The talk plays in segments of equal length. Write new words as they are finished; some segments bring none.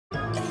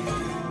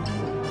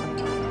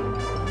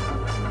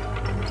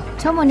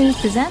TomoNews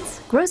presents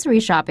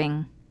Grocery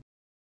Shopping.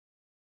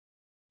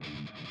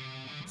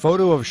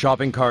 Photo of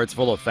shopping carts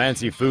full of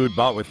fancy food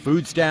bought with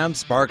food stamps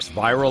sparks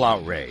viral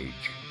outrage.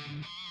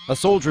 A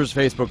soldier's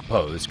Facebook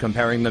post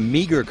comparing the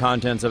meager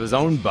contents of his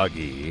own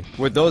buggy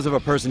with those of a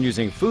person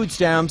using food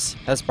stamps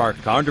has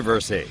sparked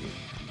controversy.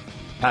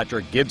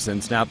 Patrick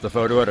Gibson snapped the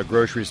photo at a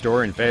grocery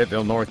store in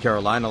Fayetteville, North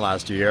Carolina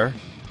last year.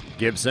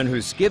 Gibson,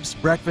 who skips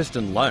breakfast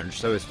and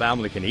lunch so his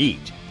family can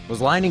eat,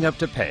 was lining up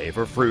to pay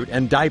for fruit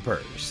and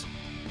diapers.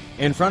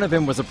 In front of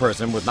him was a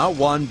person with not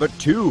one but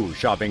two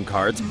shopping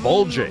carts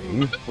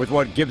bulging with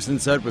what Gibson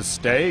said was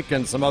steak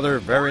and some other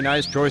very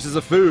nice choices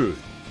of food.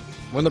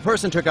 When the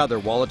person took out their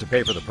wallet to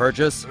pay for the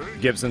purchase,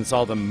 Gibson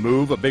saw them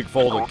move a big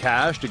fold of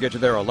cash to get to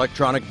their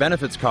electronic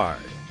benefits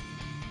card.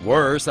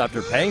 Worse,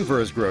 after paying for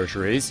his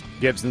groceries,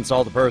 Gibson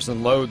saw the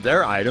person load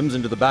their items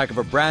into the back of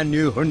a brand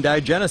new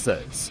Hyundai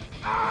Genesis.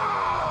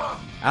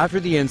 After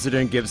the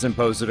incident, Gibson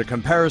posted a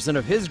comparison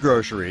of his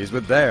groceries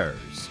with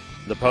theirs.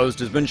 The post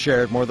has been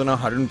shared more than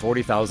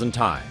 140,000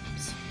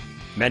 times.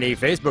 Many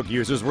Facebook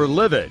users were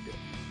livid.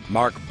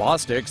 Mark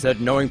Bostic said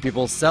knowing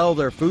people sell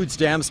their food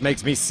stamps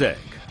makes me sick.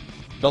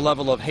 The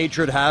level of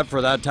hatred have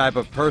for that type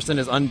of person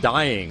is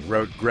undying,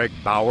 wrote Greg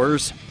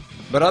Bowers.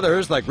 But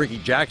others, like Ricky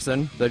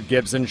Jackson, said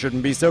Gibson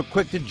shouldn't be so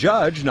quick to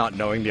judge not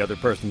knowing the other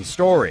person's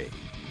story.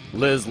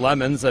 Liz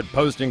Lemon said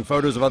posting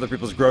photos of other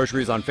people's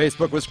groceries on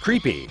Facebook was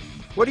creepy.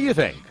 What do you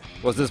think?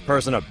 Was this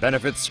person a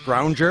benefits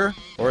scrounger,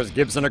 or is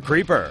Gibson a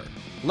creeper?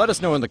 Let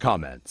us know in the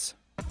comments.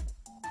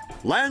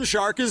 Land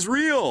shark is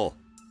real!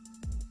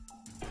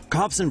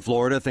 Cops in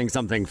Florida think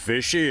something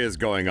fishy is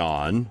going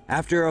on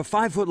after a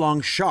 5-foot-long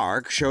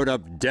shark showed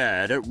up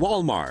dead at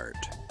Walmart.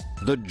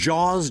 The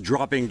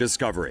jaws-dropping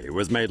discovery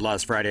was made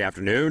last Friday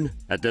afternoon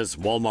at this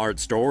Walmart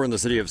store in the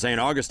city of St.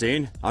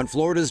 Augustine on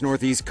Florida's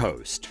northeast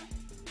coast.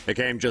 It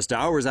came just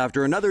hours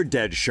after another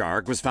dead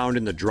shark was found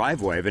in the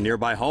driveway of a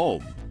nearby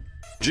home.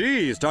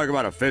 Geez, talk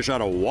about a fish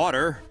out of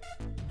water.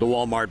 The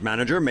Walmart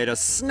manager made a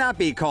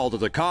snappy call to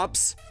the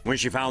cops when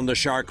she found the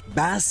shark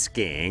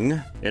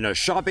basking in a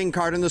shopping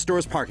cart in the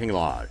store's parking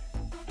lot.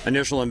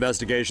 Initial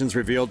investigations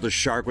revealed the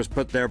shark was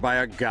put there by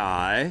a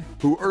guy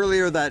who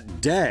earlier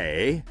that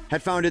day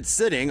had found it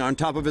sitting on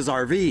top of his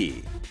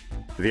RV.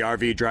 The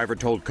RV driver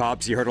told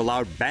cops he heard a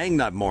loud bang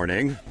that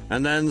morning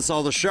and then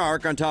saw the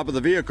shark on top of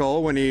the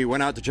vehicle when he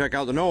went out to check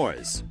out the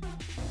noise.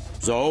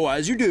 So,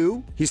 as you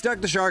do, he stuck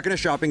the shark in a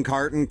shopping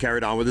cart and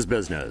carried on with his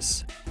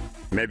business.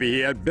 Maybe he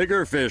had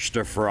bigger fish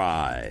to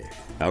fry.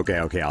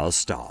 Okay, I'll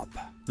stop.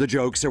 The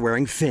jokes are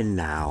wearing fin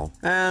now,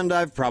 and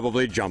I've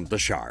probably jumped the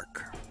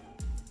shark.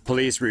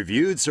 Police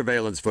reviewed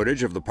surveillance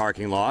footage of the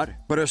parking lot,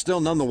 but are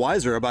still none the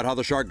wiser about how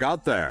the shark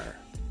got there.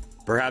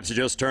 Perhaps he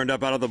just turned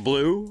up out of the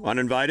blue,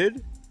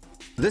 uninvited?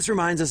 This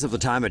reminds us of the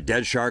time a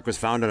dead shark was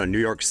found on a New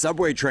York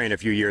subway train a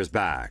few years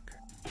back.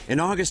 In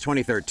August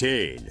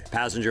 2013,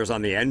 passengers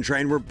on the N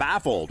train were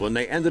baffled when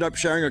they ended up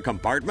sharing a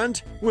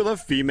compartment with a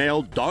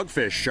female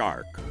dogfish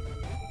shark.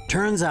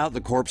 Turns out the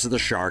corpse of the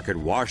shark had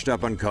washed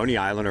up on Coney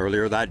Island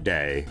earlier that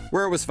day,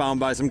 where it was found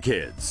by some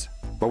kids.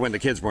 But when the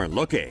kids weren't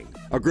looking,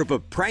 a group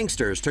of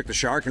pranksters took the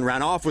shark and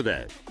ran off with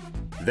it.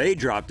 They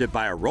dropped it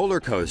by a roller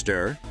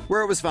coaster,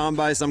 where it was found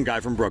by some guy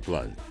from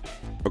Brooklyn.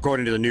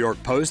 According to the New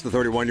York Post, the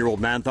 31-year-old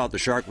man thought the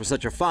shark was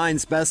such a fine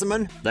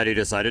specimen that he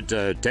decided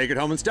to take it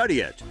home and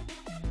study it.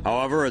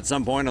 However, at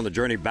some point on the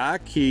journey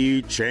back,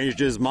 he changed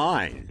his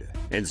mind.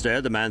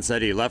 Instead, the man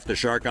said he left the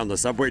shark on the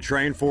subway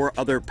train for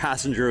other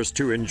passengers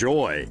to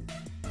enjoy.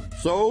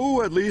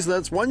 So, at least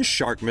that's one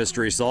shark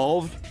mystery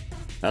solved.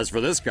 As for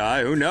this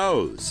guy, who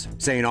knows?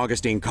 St.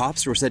 Augustine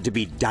cops were said to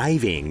be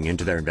diving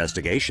into their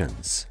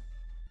investigations.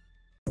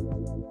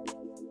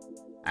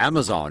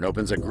 Amazon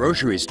opens a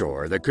grocery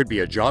store that could be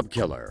a job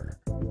killer.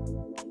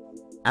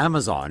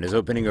 Amazon is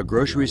opening a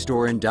grocery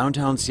store in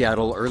downtown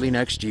Seattle early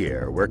next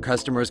year where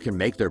customers can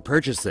make their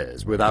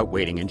purchases without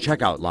waiting in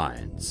checkout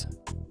lines.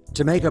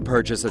 To make a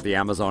purchase at the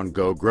Amazon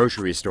Go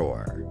grocery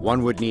store,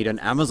 one would need an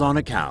Amazon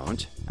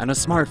account and a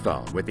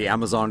smartphone with the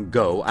Amazon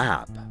Go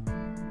app.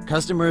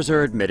 Customers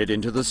are admitted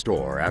into the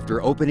store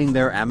after opening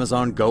their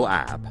Amazon Go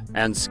app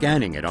and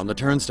scanning it on the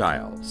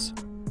turnstiles.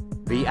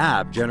 The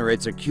app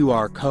generates a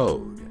QR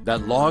code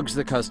that logs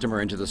the customer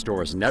into the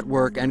store's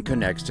network and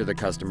connects to the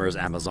customer's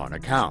Amazon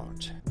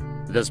account.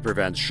 This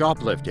prevents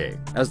shoplifting,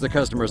 as the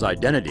customer's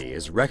identity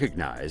is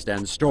recognized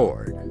and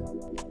stored.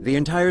 The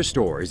entire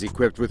store is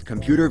equipped with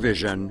computer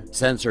vision,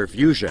 sensor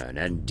fusion,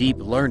 and deep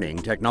learning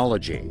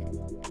technology.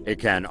 It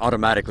can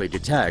automatically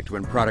detect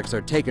when products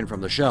are taken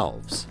from the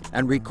shelves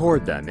and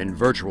record them in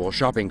virtual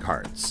shopping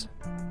carts.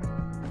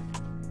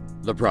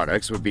 The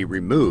products would be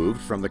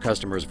removed from the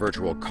customer's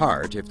virtual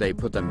cart if they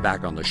put them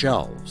back on the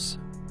shelves.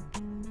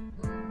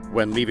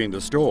 When leaving the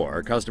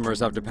store, customers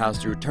have to pass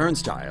through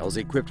turnstiles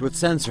equipped with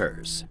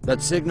sensors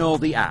that signal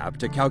the app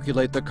to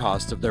calculate the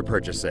cost of their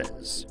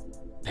purchases.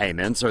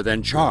 Payments are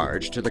then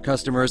charged to the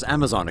customer's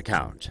Amazon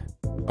account.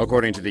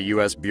 According to the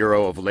U.S.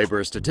 Bureau of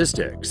Labor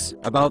Statistics,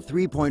 about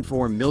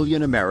 3.4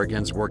 million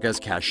Americans work as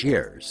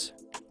cashiers.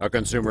 A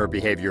consumer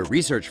behavior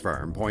research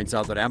firm points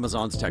out that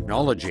Amazon's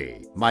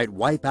technology might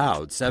wipe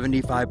out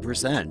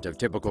 75% of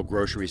typical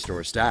grocery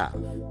store staff.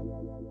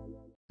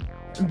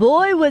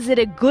 Boy, was it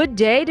a good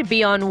day to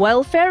be on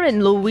welfare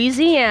in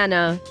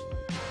Louisiana.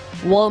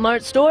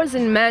 Walmart stores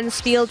in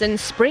Mansfield and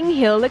Spring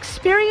Hill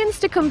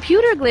experienced a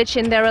computer glitch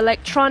in their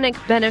electronic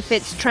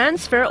benefits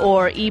transfer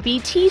or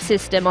EBT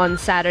system on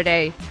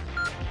Saturday.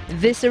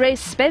 This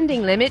erased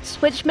spending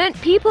limits, which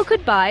meant people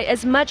could buy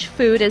as much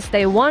food as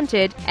they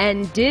wanted,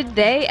 and did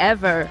they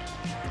ever.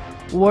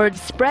 Word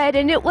spread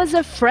and it was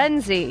a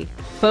frenzy.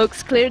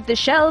 Folks cleared the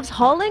shelves,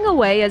 hauling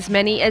away as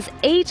many as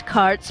 8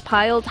 carts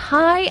piled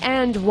high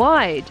and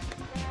wide.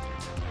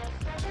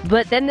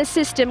 But then the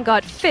system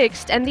got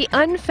fixed and the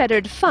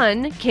unfettered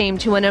fun came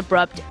to an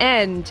abrupt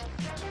end.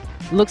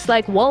 Looks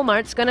like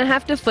Walmart's gonna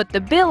have to foot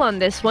the bill on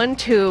this one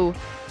too.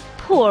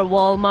 Poor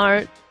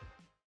Walmart.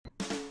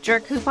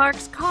 Jerk who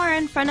parks car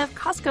in front of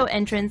Costco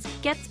entrance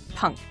gets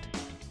punked.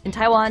 In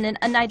Taiwan, an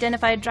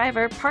unidentified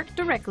driver parked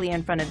directly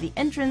in front of the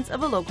entrance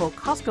of a local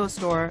Costco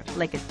store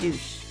like a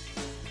douche.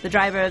 The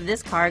driver of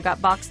this car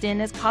got boxed in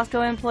as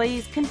Costco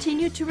employees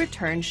continued to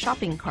return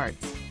shopping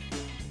carts.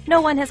 No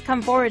one has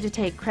come forward to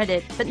take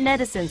credit, but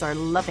netizens are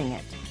loving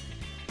it.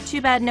 Too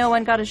bad no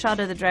one got a shot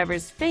of the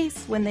driver's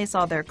face when they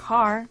saw their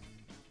car.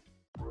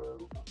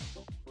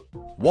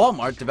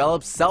 Walmart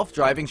develops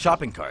self-driving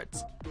shopping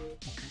carts.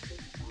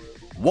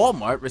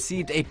 Walmart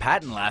received a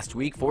patent last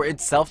week for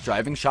its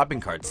self-driving shopping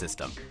cart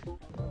system.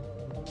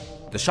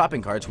 The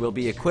shopping carts will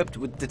be equipped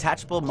with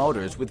detachable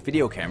motors with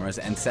video cameras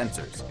and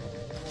sensors.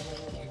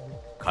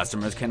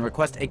 Customers can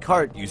request a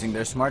cart using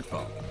their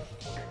smartphone.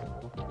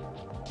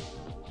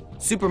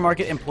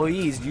 Supermarket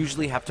employees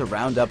usually have to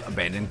round up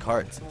abandoned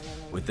carts.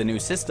 With the new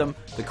system,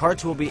 the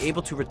carts will be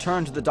able to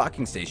return to the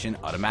docking station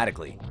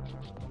automatically.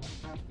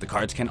 The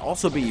carts can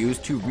also be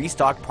used to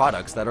restock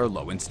products that are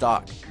low in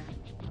stock.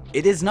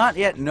 It is not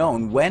yet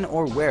known when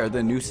or where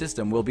the new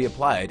system will be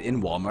applied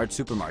in Walmart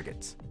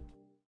supermarkets.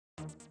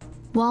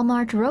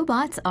 Walmart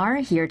robots are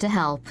here to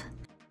help.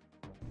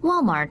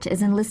 Walmart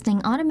is enlisting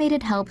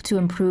automated help to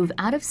improve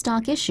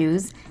out-of-stock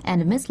issues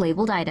and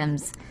mislabeled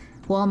items.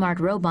 Walmart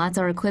robots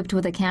are equipped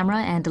with a camera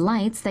and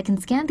lights that can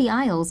scan the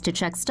aisles to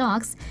check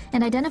stocks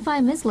and identify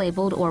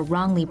mislabeled or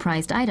wrongly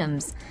priced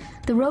items.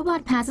 The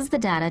robot passes the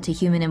data to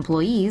human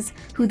employees,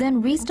 who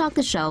then restock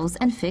the shelves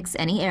and fix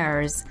any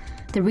errors.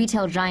 The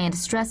retail giant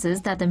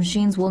stresses that the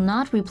machines will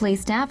not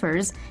replace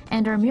staffers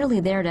and are merely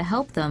there to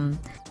help them.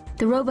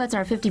 The robots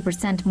are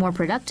 50% more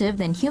productive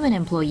than human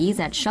employees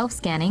at shelf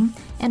scanning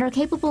and are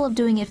capable of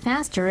doing it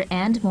faster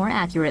and more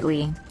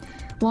accurately.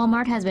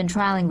 Walmart has been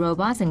trialing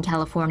robots in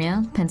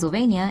California,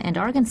 Pennsylvania, and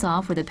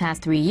Arkansas for the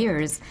past 3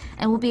 years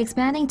and will be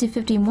expanding to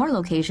 50 more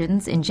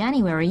locations in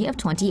January of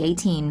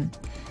 2018.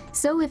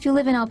 So if you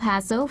live in El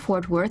Paso,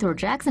 Fort Worth, or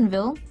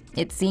Jacksonville,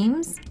 it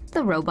seems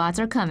the robots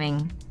are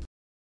coming.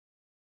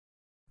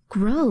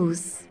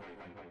 Gross.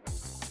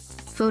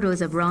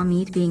 Photos of raw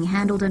meat being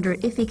handled under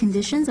iffy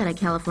conditions at a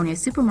California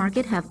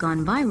supermarket have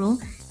gone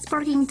viral,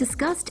 sparking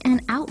disgust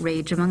and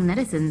outrage among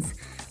netizens.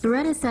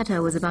 Loretta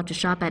Seta was about to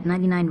shop at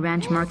 99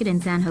 Ranch Market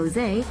in San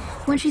Jose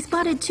when she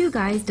spotted 2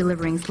 guys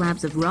delivering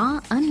slabs of raw,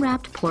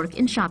 unwrapped pork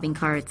in shopping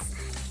carts.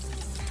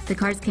 The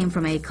carts came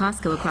from a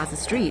Costco across the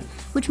street,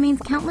 which means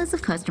countless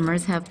of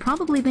customers have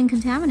probably been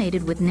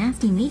contaminated with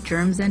nasty meat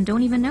germs and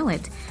don't even know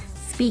it.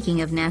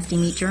 Speaking of nasty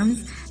meat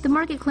germs, the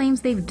market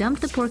claims they've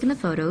dumped the pork in the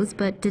photos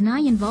but deny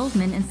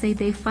involvement and say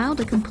they filed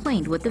a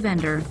complaint with the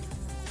vendor.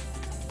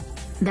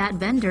 That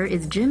vendor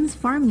is Jim's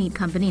Farm Meat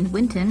Company in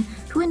Winton,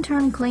 who in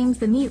turn claims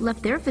the meat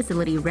left their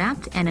facility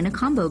wrapped and in a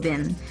combo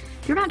bin.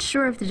 They're not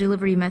sure if the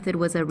delivery method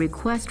was a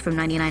request from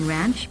 99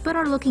 Ranch, but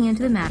are looking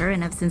into the matter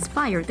and have since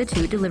fired the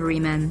 2 delivery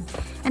men.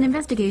 An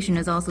investigation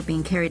is also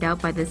being carried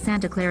out by the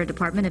Santa Clara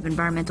Department of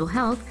Environmental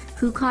Health,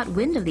 who caught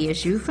wind of the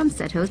issue from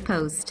Seto's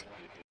Post.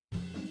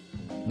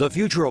 The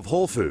future of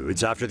Whole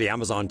Foods after the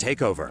Amazon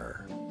takeover.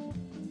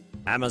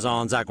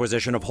 Amazon's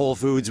acquisition of Whole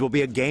Foods will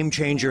be a game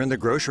changer in the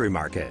grocery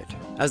market,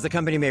 as the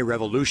company may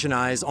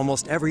revolutionize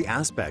almost every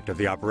aspect of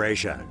the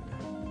operation.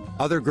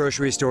 Other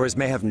grocery stores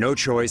may have no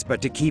choice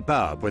but to keep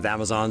up with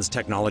Amazon's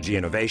technology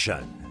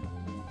innovation.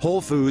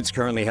 Whole Foods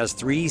currently has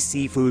 3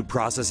 seafood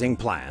processing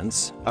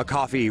plants, a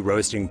coffee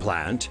roasting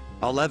plant,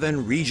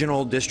 11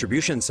 regional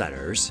distribution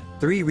centers,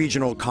 3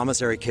 regional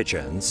commissary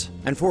kitchens,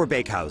 and 4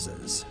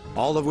 bakehouses,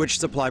 all of which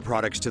supply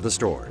products to the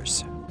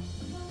stores.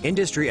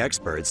 Industry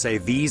experts say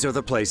these are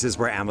the places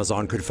where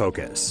Amazon could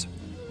focus.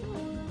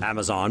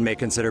 Amazon may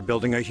consider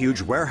building a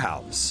huge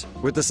warehouse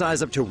with the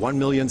size up to 1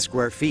 million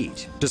square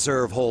feet to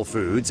serve Whole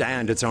Foods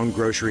and its own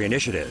grocery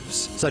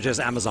initiatives, such as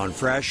Amazon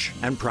Fresh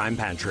and Prime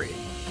Pantry.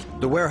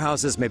 The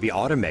warehouses may be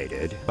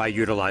automated by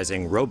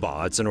utilizing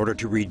robots in order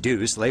to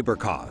reduce labor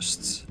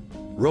costs.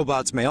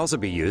 Robots may also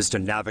be used to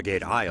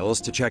navigate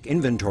aisles to check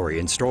inventory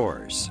in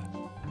stores.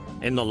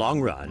 In the long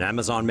run,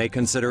 Amazon may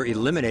consider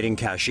eliminating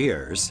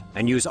cashiers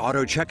and use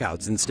auto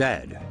checkouts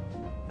instead.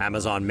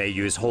 Amazon may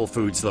use Whole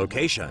Foods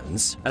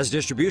locations as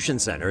distribution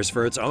centers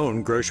for its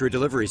own grocery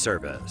delivery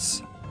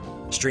service.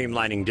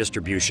 Streamlining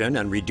distribution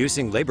and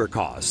reducing labor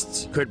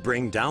costs could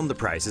bring down the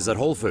prices at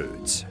Whole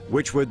Foods,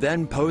 which would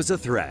then pose a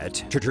threat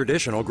to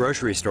traditional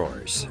grocery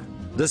stores.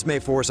 This may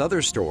force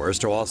other stores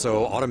to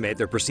also automate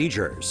their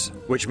procedures,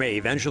 which may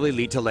eventually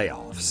lead to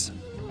layoffs.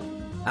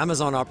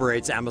 Amazon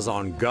operates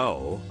Amazon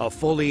Go, a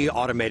fully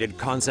automated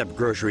concept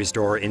grocery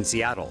store in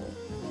Seattle.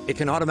 It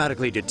can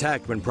automatically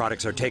detect when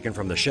products are taken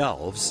from the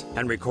shelves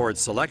and record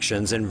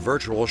selections in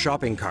virtual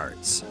shopping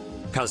carts.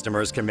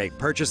 Customers can make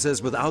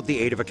purchases without the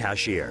aid of a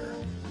cashier.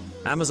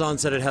 Amazon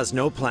said it has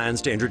no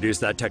plans to introduce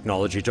that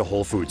technology to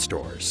Whole Foods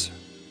stores.